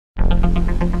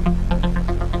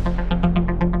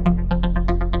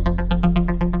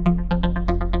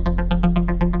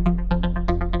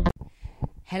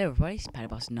Hello everybody, it's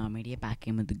Paddyboss and Media back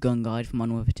in with the gun guide from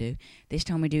Modern Warfare 2. This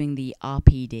time we're doing the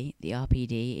RPD. The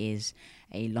RPD is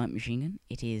a light machine gun.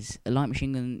 It is a light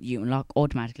machine gun you unlock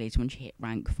automatically. So once you hit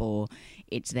rank 4,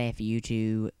 it's there for you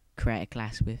to create a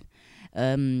class with.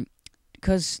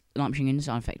 Because light machine guns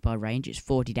are affected by range, it's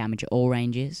 40 damage at all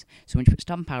ranges. So when you put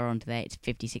stopping power onto there, it's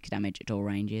 56 damage at all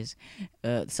ranges.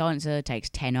 The silencer takes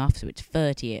 10 off, so it's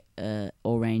 30 at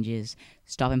all ranges.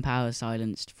 Stopping power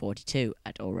silenced 42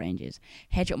 at all ranges.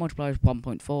 Headshot multiplier is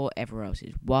 1.4, everywhere else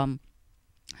is 1.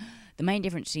 The main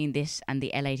difference between this and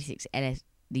the L86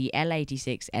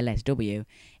 LSW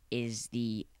is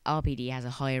the RPD has a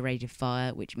higher rate of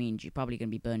fire, which means you're probably going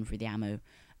to be burning through the ammo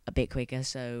a bit quicker.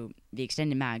 So the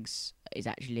extended mags is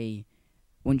actually,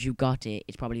 once you've got it,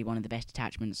 it's probably one of the best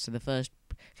attachments. So the first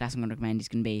class I'm going to recommend is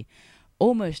going to be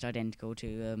almost identical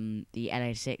to the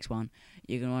L86 one.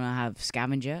 You're going to want to have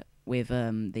Scavenger with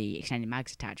the extended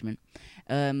mags attachment.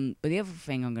 But the other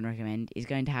thing I'm going to recommend is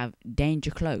going to have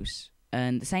Danger Close.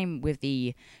 And the same with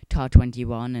the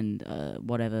TAR-21 and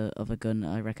whatever other gun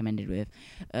I recommended with.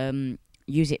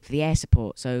 Use it for the air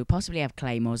support, so possibly have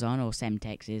Claymores on or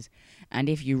Semtexes, and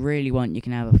if you really want, you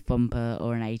can have a Thumper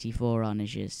or an 84 on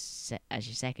as your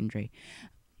secondary.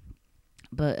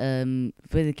 But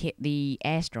for the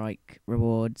airstrike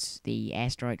rewards, the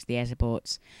airstrikes, the air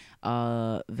supports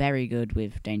are very good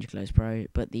with Danger Close Pro.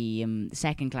 But the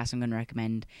second class I'm going to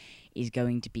recommend is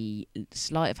going to be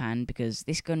Sleight of Hand, because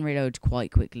this gun reloads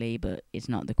quite quickly, but it's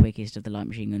not the quickest of the light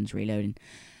machine guns reloading.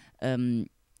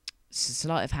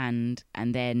 Sleight of Hand,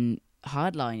 and then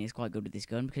Hardline is quite good with this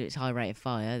gun because it's high rate of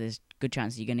fire. There's good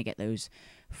chance you're going to get those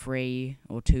 3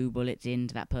 or 2 bullets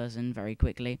into that person very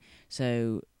quickly.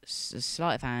 So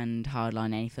Sleight of Hand, Hardline,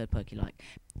 any third perk you like.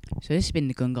 So this has been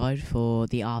the gun guide for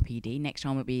the RPD. Next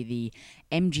time will be the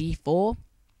MG4.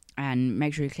 And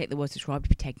make sure you click the word subscribe to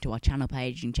be taken to our channel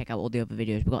page. You can check out all the other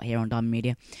videos we've got here on Diamond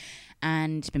Media.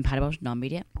 And it's been Paddyboss from Diamond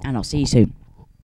Media, and I'll see you soon.